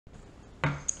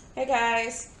Hey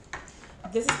guys,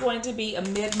 this is going to be a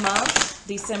mid-month,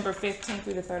 December 15th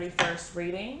through the 31st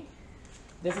reading.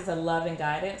 This is a love and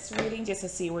guidance reading just to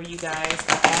see where you guys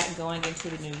are at going into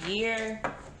the new year.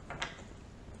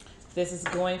 This is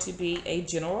going to be a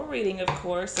general reading, of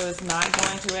course, so it's not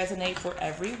going to resonate for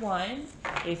everyone.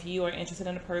 If you are interested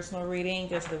in a personal reading,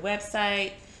 go to the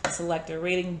website, select a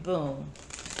reading, boom,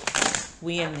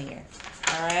 we in there.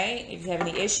 All right, if you have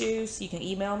any issues, you can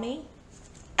email me.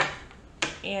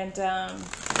 And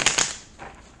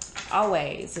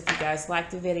always, if you guys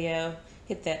like the video,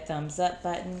 hit that thumbs up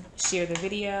button, share the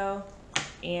video,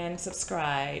 and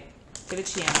subscribe to the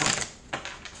channel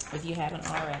if you haven't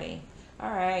already. All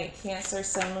right, Cancer,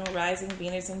 Sun, Moon, Rising,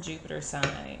 Venus, and Jupiter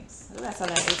signs. Ooh, I saw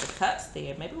that Ace of Cups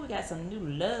there. Maybe we got some new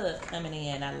love coming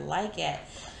in. I like it.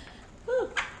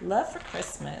 Ooh, love for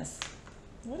Christmas.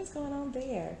 What is going on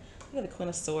there? Look at the Queen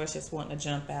of Swords just wanting to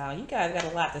jump out. You guys got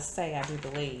a lot to say, I do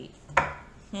believe.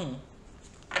 All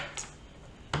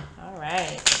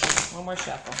right, one more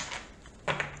shuffle.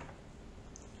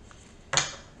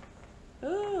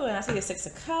 Ooh, and I see the Six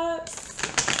of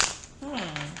Cups.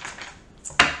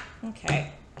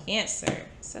 Okay, Cancer,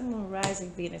 Sun, Moon, Rising,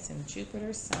 Venus, and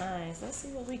Jupiter signs. Let's see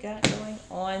what we got going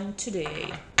on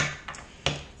today.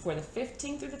 For the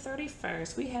 15th through the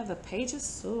 31st, we have the Page of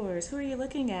Swords. Who are you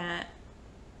looking at?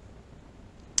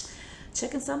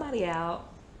 Checking somebody out.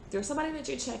 There's somebody that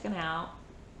you're checking out.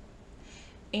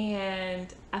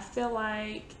 And I feel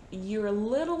like you're a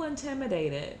little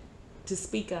intimidated to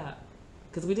speak up.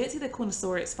 Because we did see the Queen of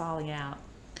Swords falling out.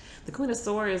 The Queen of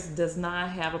Swords does not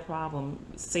have a problem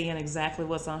saying exactly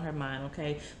what's on her mind,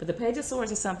 okay? But the Page of Swords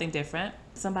is something different,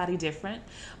 somebody different.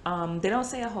 They don't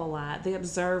say a whole lot. They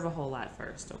observe a whole lot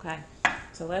first, okay?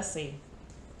 So let's see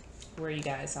where you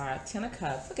guys are. Ten of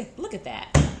Cups. Look at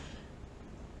that.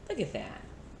 Look at that.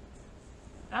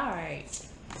 All right.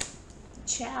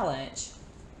 Challenge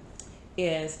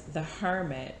is the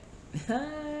Hermit.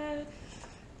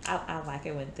 I like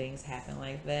it when things happen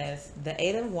like this. The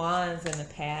Eight of Wands in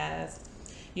the past.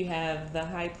 You have the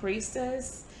High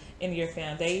Priestess in your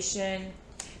foundation.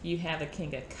 You have the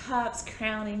King of Cups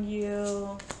crowning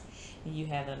you. You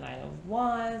have the Knight of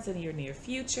Wands in your near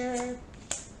future.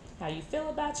 How you feel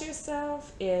about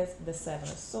yourself is the Seven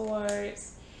of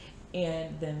Swords.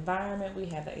 In the environment, we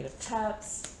have the Eight of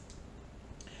Cups.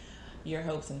 Your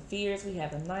hopes and fears, we have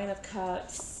the Nine of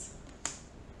Cups.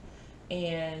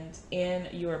 And in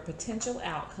your potential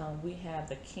outcome, we have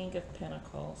the King of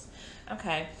Pentacles.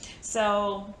 Okay,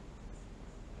 so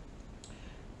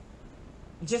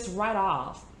just right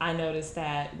off, I noticed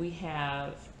that we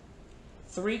have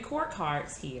 3 court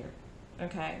cards here,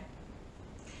 okay?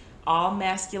 All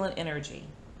masculine energy.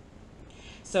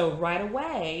 So right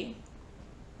away,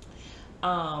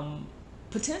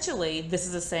 potentially this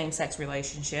is a same-sex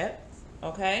relationship,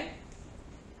 okay?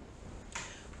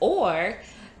 Or,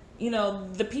 you know,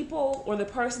 the people or the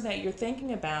person that you're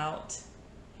thinking about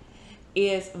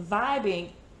is vibing,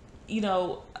 you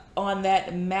know, on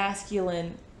that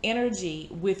masculine energy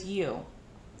with you.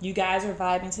 You guys are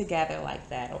vibing together like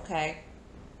that, okay?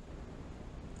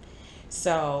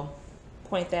 So,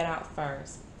 point that out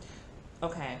first.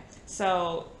 Okay,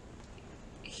 so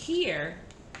here,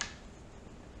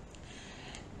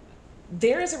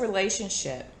 there is a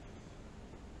relationship.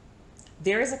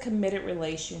 There is a committed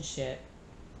relationship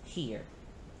here.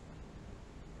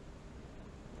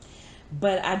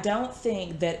 But I don't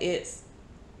think that it's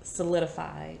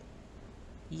solidified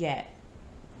yet.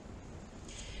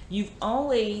 You've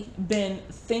only been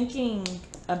thinking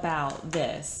about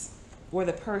this, or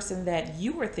the person that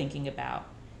you were thinking about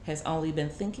has only been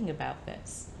thinking about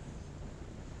this.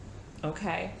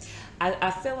 Okay? I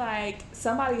feel like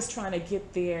somebody's trying to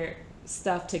get their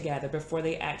stuff together before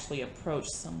they actually approach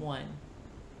someone.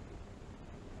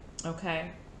 Okay?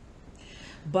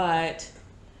 But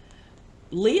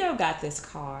Leo got this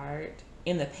card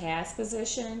in the past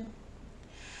position.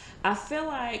 I feel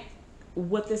like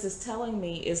what this is telling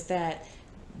me is that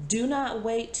do not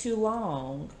wait too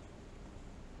long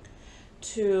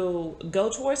to go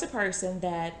towards a person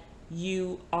that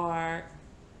you are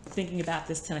thinking about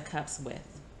this Ten of Cups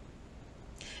with.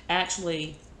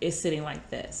 Actually, it's sitting like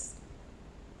this.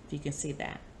 If you can see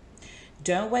that.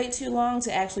 Don't wait too long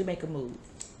to actually make a move.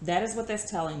 That is what that's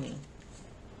telling me.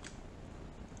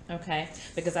 Okay?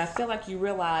 Because I feel like you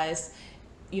realized,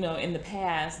 you know, in the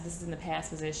past, this is in the past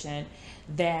position,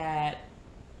 that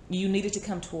you needed to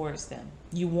come towards them.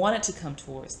 You wanted to come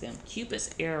towards them. Cupid's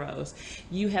arrows.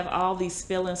 You have all these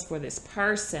feelings for this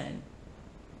person.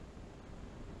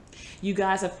 You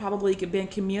guys have probably been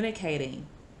communicating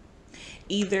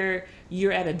Either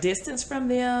you're at a distance from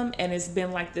them and it's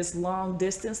been like this long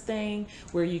distance thing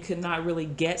where you could not really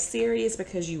get serious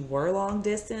because you were long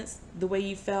distance the way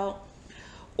you felt,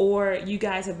 or you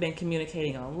guys have been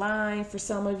communicating online for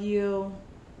some of you,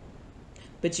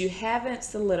 but you haven't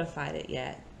solidified it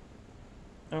yet.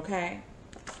 Okay?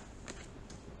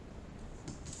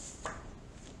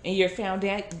 And your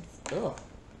foundation, oh,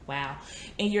 wow.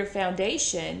 And your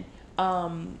foundation,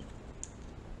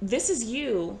 this is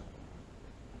you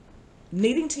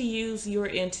needing to use your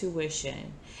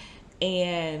intuition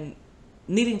and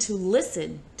needing to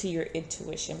listen to your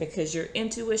intuition, because your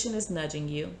intuition is nudging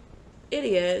you. It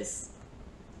is.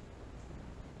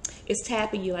 It's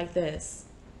tapping you like this.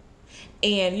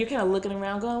 And you're kind of looking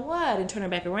around going, what? And turning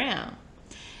back around.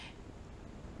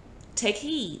 Take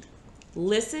heed.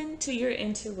 Listen to your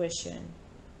intuition.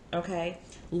 Okay?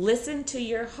 Listen to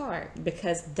your heart,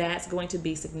 because that's going to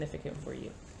be significant for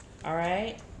you. All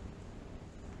right?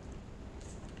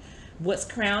 What's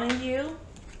crowning you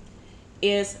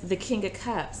is the King of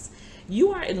Cups.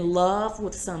 You are in love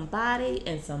with somebody,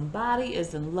 and somebody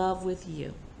is in love with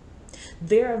you.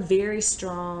 There are very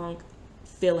strong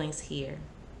feelings here.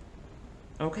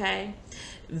 Okay?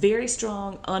 Very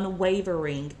strong,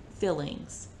 unwavering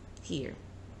feelings here.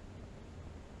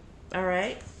 All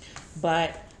right?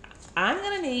 But I'm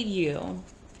going to need you,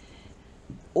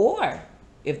 or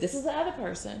if this is the other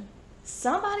person,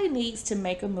 somebody needs to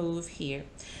make a move here.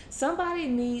 Somebody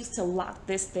needs to lock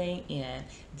this thing in.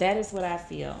 That is what I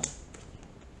feel.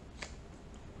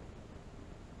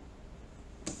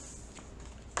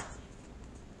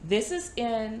 This is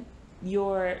in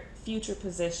your future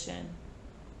position.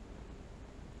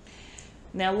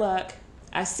 Now look,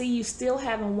 I see you still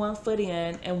having one foot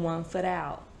in and one foot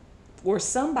out. Or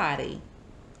somebody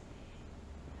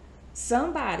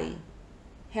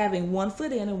having one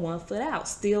foot in and one foot out,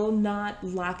 still not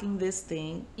locking this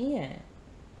thing in.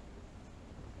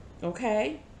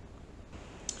 Okay?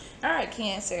 All right,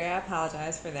 Cancer, I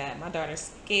apologize for that. My daughter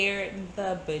scared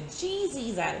the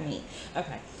bejesus out of me.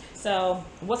 Okay, so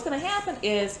what's going to happen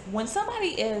is when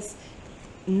somebody is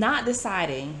not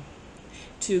deciding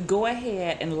to go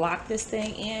ahead and lock this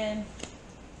thing in,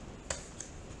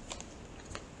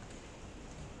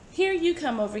 here you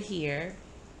come over here,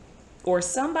 or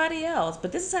somebody else,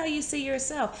 but this is how you see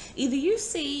yourself. Either you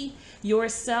see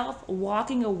yourself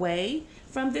walking away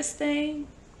from this thing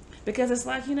because it's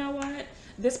like, you know what?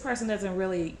 This person doesn't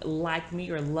really like me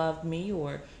or love me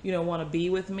or, you know, want to be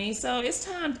with me. So it's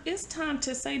time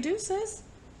to say deuces,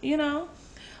 you know?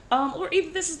 Or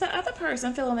even this is the other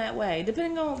person feeling that way,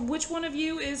 depending on which one of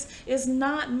you is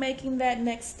not making that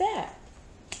next step.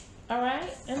 All right?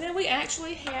 And then we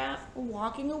actually have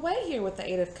walking away here with the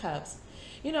Eight of Cups.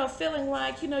 You know, feeling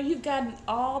like, you know, you've gotten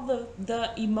all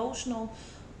the emotional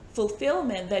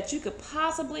fulfillment that you could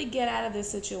possibly get out of this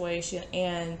situation,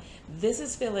 and this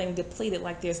is feeling depleted,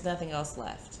 like there's nothing else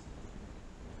left.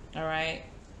 All right?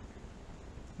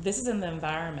 This is in the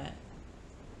environment.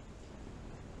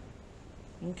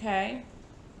 Okay?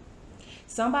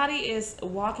 Somebody is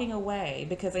walking away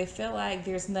because they feel like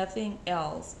there's nothing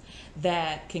else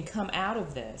that can come out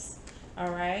of this. All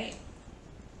right?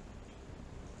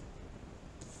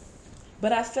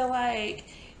 But I feel like,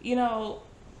 you know,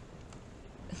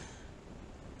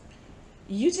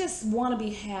 you just want to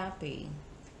be happy.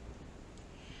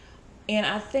 And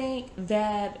I think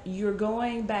that you're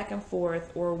going back and forth,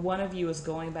 or one of you is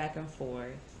going back and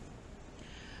forth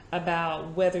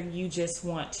about whether you just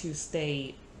want to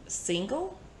stay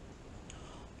single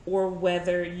or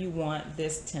whether you want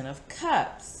this Ten of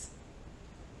Cups.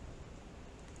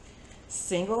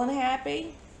 Single and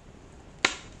happy,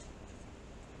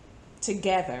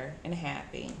 together and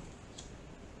happy.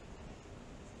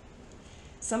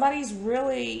 Somebody's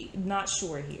really not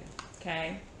sure here,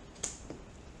 okay?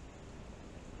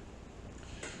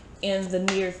 In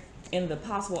the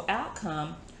possible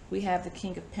outcome, we have the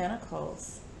King of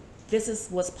Pentacles. This is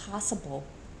what's possible,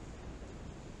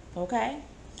 okay?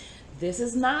 This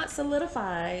is not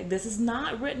solidified. This is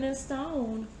not written in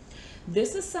stone.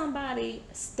 This is somebody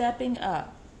stepping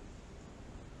up.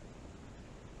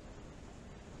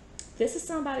 This is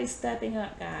somebody stepping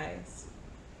up, guys.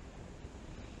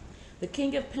 The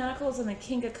King of Pentacles and the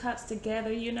King of Cups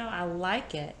together, you know, I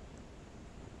like it.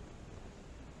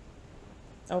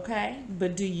 Okay?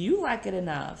 But do you like it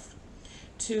enough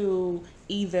to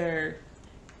either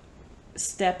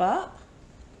step up,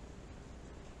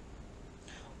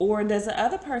 or does the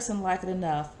other person like it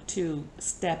enough to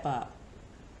step up?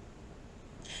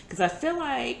 Because I feel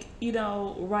like, you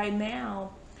know, right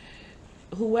now,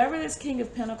 whoever this King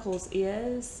of Pentacles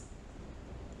is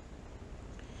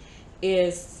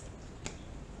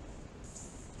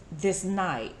this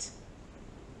knight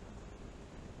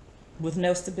with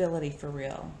no stability for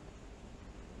real.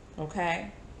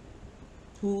 Okay?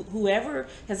 Whoever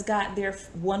has got their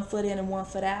one foot in and one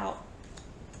foot out,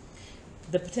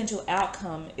 the potential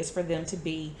outcome is for them to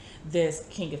be this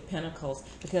King of Pentacles,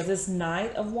 because this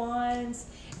Knight of Wands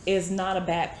is not a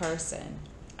bad person.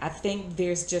 I think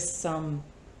there's just some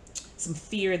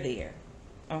fear there.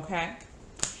 Okay?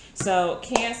 So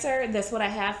Cancer, that's what I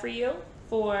have for you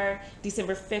for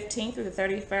December 15th through the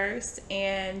 31st.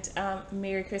 And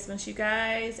Merry Christmas, you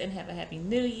guys, and have a Happy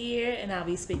New Year. And I'll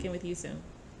be speaking with you soon.